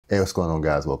Hey, what's going on,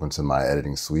 guys? Welcome to my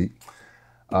editing suite.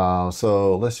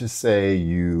 So let's just say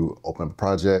you open up a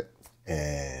project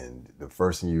and the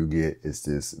first thing you get is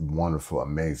this wonderful,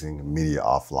 amazing media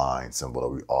offline symbol that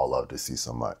we all love to see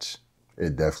so much.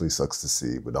 It definitely sucks to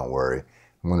see, but don't worry.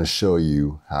 I'm going to show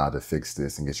you how to fix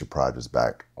this and get your projects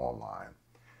back online.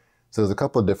 So there's a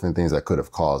couple of different things that could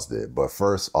have caused it, but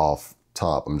first off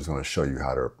top, I'm just going to show you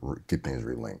how to get things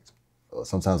relinked.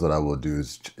 Sometimes what I will do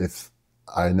is, if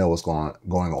I know what's going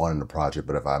on in the project,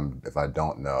 but if I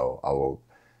don't know, I will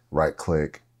right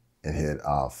click and hit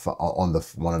on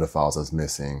one of the files that's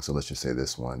missing. So let's just say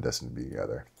this one, destined to be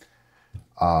together.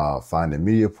 Find the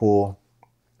media pool,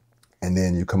 and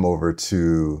then you come over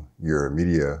to your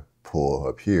media pool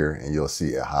up here, and you'll see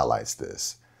it highlights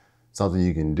this. Something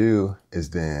you can do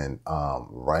is then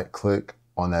right click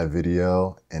on that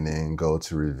video and then go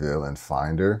to Reveal in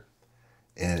Finder.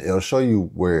 And it'll show you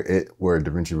where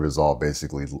Davinci Resolve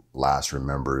basically last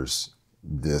remembers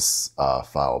this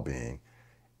file being.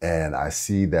 And I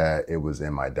see that it was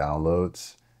in my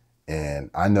downloads, and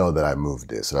I know that I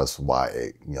moved it, so that's why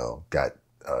it got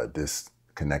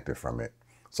disconnected from it.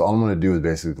 So all I'm going to do is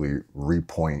basically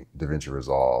repoint Davinci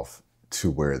Resolve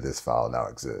to where this file now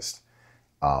exists.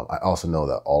 I also know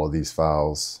that all of these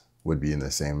files would be in the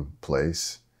same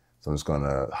place, so I'm just going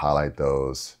to highlight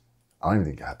those. I don't even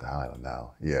think I have to highlight them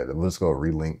now. Yeah, let's go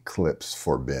relink clips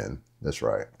for bin. That's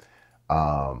right.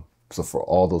 So for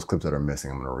all those clips that are missing,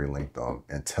 I'm going to relink them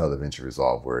and tell Davinci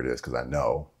Resolve where it is, because I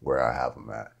know where I have them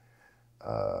at.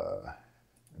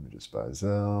 Images by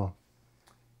Zell.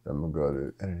 I'm going to go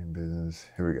to editing business.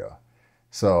 Here we go.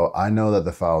 So I know that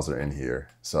the files are in here.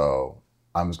 So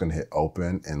I'm just going to hit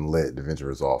open and let Davinci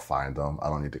Resolve find them. I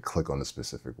don't need to click on the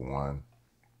specific one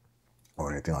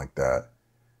or anything like that.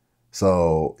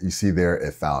 So you see there,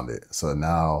 it found it. So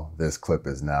now this clip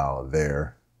is now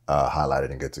there,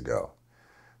 highlighted and good to go.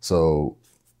 So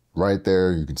right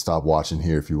there, you can stop watching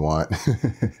here if you want,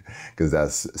 because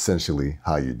that's essentially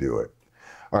how you do it.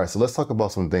 All right, so let's talk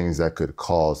about some things that could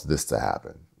cause this to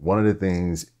happen. One of the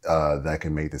things that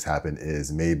can make this happen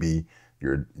is maybe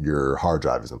your hard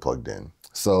drive isn't plugged in.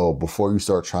 So before you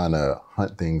start trying to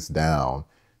hunt things down,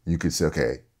 you could say,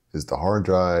 okay, is the hard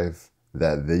drive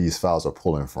that these files are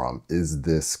pulling from, is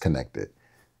this connected?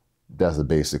 That's a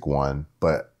basic one,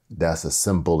 but that's the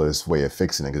simplest way of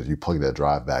fixing it, because if you plug that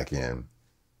drive back in,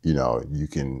 you don't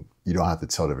have to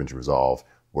tell Davinci Resolve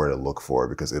where to look for it,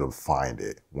 because it'll find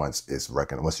it once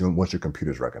your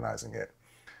computer's recognizing it.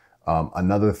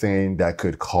 Another thing that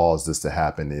could cause this to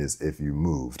happen is if you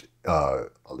moved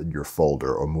your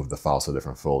folder or moved the files to a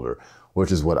different folder, which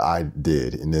is what I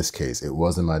did in this case. It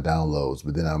was in my downloads,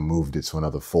 but then I moved it to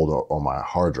another folder on my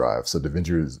hard drive. So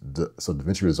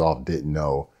Davinci Resolve didn't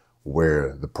know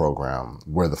where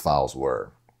the files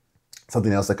were.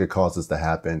 Something else that could cause this to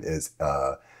happen is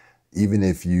even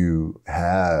if you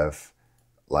have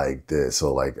like this.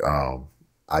 So like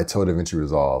I told Davinci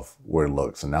Resolve where to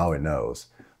look, so now it knows.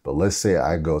 But let's say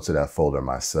I go to that folder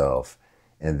myself,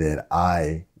 and then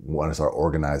I want to start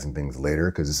organizing things later,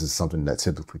 because this is something that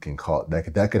typically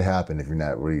that could happen if you're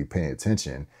not really paying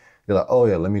attention. You're like, oh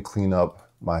yeah, let me clean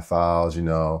up my files,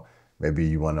 maybe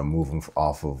you want to move them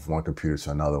off of one computer to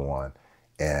another one.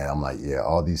 And I'm like, yeah,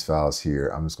 all these files here,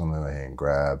 I'm just going to go ahead and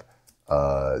grab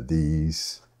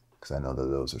these, because I know that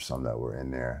those are some that were in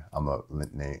there. I'm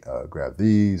going to grab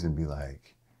these and be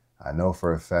like, I know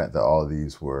for a fact that all of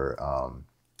these were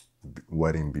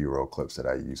wedding B-roll clips that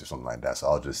I use or something like that. So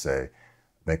I'll just say,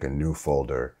 make a new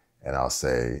folder, and I'll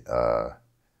say,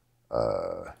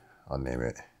 I'll name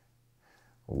it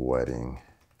wedding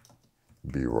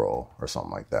B-roll or something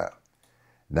like that.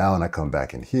 Now when I come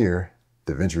back in here,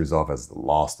 Davinci Resolve has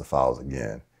lost the files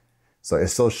again. So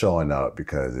it's still showing up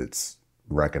because it's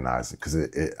recognizing, because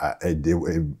it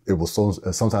will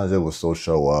sometimes it will still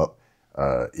show up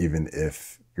even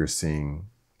if it's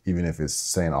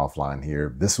saying offline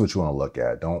here. This is what you want to look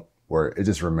at. Don't worry, it's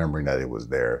just remembering that it was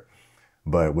there.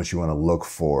 But what you want to look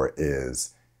for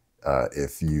is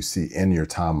if you see in your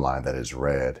timeline that is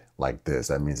red like this,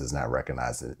 that means it's not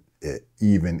recognizing it,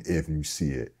 even if you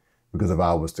see it. Because if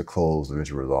I was to close the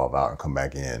Davinci Resolve out and come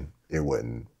back in, it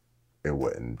wouldn't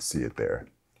see it there.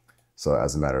 So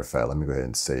as a matter of fact, let me go ahead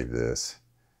and save this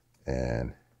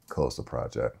and close the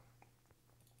project.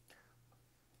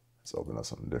 Let's open up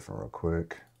something different real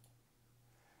quick.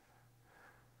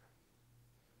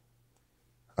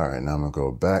 All right, now I'm gonna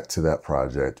go back to that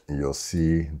project, and you'll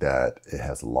see that it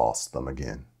has lost them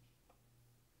again.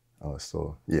 Oh, it's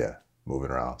still, yeah, moving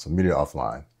around. So media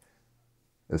offline.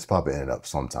 It's popping in and up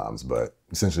sometimes, but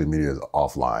essentially media is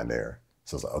offline there.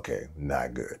 So it's like, okay,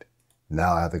 not good.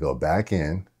 Now I have to go back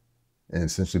in and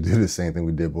essentially do the same thing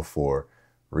we did before.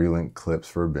 Relink clips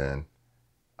for bin.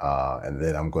 And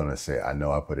then I'm going to say, I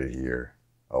know I put it here,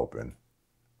 open.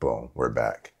 Boom, we're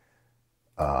back.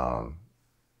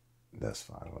 That's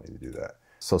fine, I don't need to do that.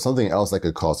 So something else that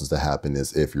could cause this to happen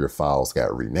is if your files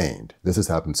got renamed. This has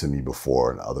happened to me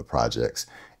before in other projects.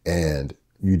 And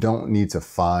you don't need to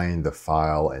find the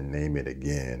file and name it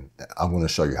again. I'm going to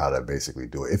show you how to basically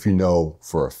do it. If you know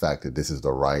for a fact that this is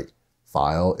the right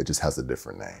file, it just has a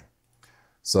different name.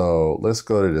 So let's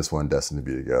go to this one, Destined to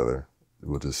Be Together.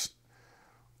 We'll just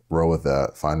roll with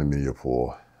that, find the media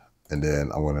pool, and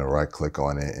then I'm going to right click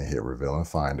on it and hit Reveal in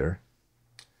Finder.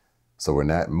 So we're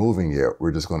not moving yet,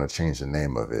 we're just going to change the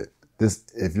name of it. This,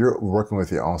 if you're working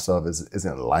with your own stuff,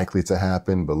 isn't likely to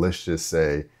happen, but let's just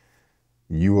say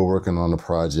you were working on the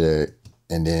project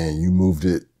and then you moved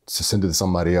it to send it to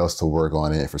somebody else to work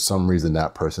on it. And for some reason,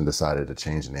 that person decided to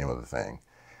change the name of the thing,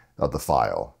 of the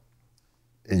file,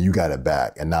 and you got it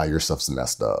back, and now your stuff's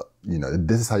messed up. You know,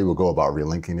 this is how you would go about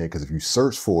relinking it, because if you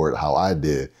search for it, how I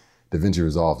did, Davinci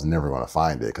Resolve is never going to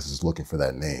find it because it's looking for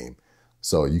that name.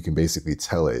 So you can basically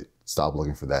tell it, stop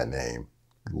looking for that name,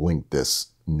 link this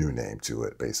new name to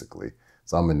it, basically.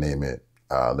 So I'm going to name it,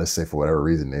 let's say for whatever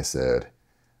reason they said,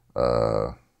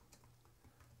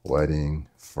 Wedding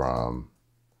from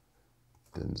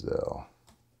Denzel.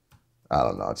 I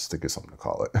don't know, just think of something to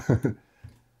call it.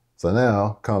 So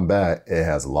now, come back, it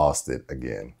has lost it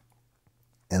again.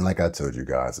 And like I told you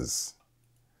guys, it's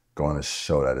going to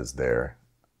show that it's there.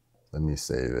 Let me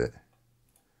save it.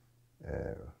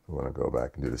 And we're going to go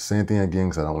back and do the same thing again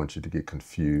because I don't want you to get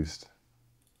confused.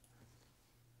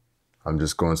 I'm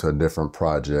just going to a different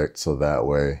project so that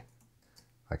way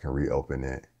I can reopen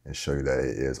it and show you that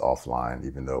it is offline,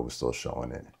 even though we're still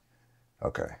showing it.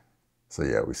 Okay, so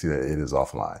yeah, we see that it is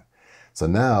offline. So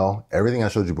now everything I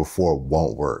showed you before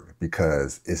won't work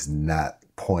because it's not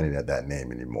pointing at that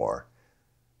name anymore.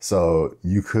 So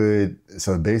you could,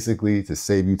 so basically to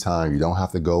save you time, you don't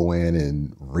have to go in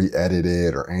and re-edit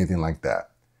it or anything like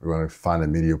that. We're going to find a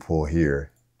media pool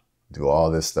here, do all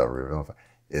this stuff.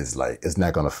 It's like, it's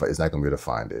not going to be able to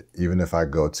find it. Even if I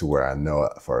go to where I know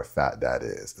for a fact that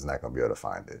is, it's not going to be able to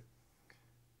find it.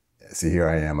 See, here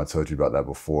I am. I told you about that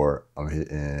before. I'm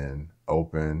hitting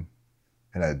open,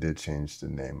 and I did change the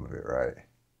name of it, right?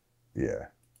 Yeah.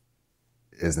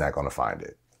 It's not going to find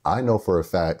it. I know for a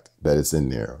fact that it's in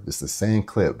there. It's the same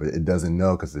clip, but it doesn't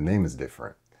know because the name is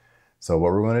different. So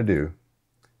what we're going to do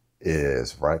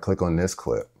is right click on this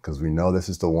clip because we know this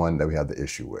is the one that we have the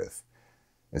issue with.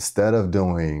 Instead of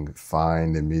doing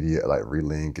find immediate, like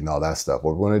relink and all that stuff,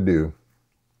 what we're going to do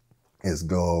is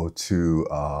go to,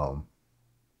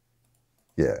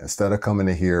 instead of coming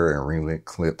in here and relink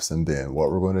clips, and then what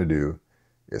we're going to do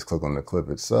is click on the clip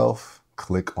itself,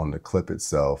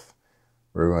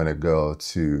 We're going to go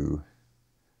to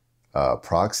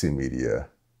proxy media,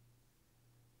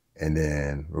 and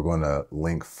then we're going to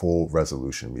link full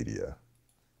resolution media.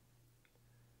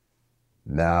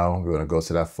 Now we're going to go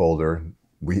to that folder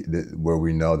where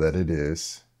we know that it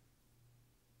is.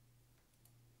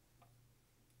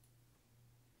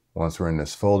 Once we're in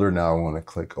this folder, now we're going to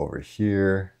click over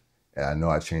here, and I know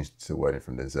I changed it to Wedding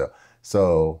from Denzel.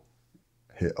 So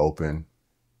hit open.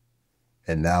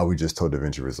 And now we just told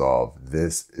Davinci Resolve,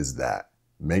 this is that.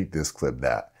 Make this clip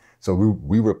that. So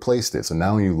we replaced it. So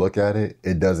now when you look at it,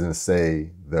 it doesn't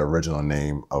say the original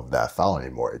name of that file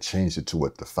anymore. It changed it to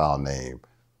what the file name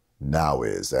now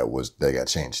is that got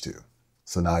changed to.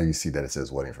 So now you see that it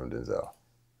says Wedding from Denzel.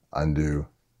 Undo,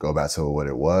 go back to what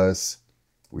it was.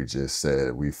 We just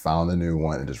said we found a new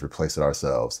one and just replaced it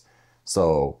ourselves.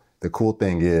 So the cool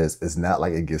thing is, it's not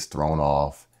like it gets thrown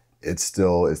off. It's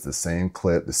the same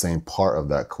clip, the same part of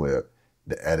that clip.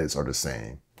 The edits are the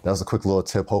same. That was a quick little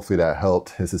tip. Hopefully that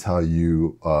helped. This is how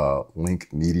you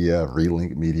link media,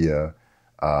 relink media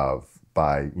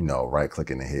by, right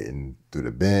clicking and hitting through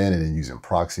the bin, and then using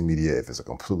proxy media if it's a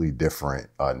completely different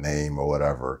name or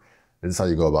whatever. This is how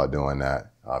you go about doing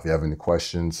that. If you have any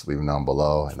questions, leave them down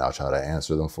below and I'll try to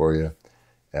answer them for you.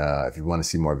 If you want to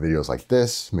see more videos like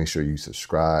this, make sure you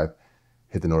subscribe.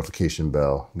 Hit the notification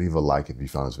bell, leave a like if you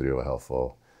found this video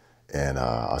helpful, and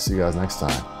I'll see you guys next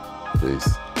time.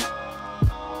 Peace.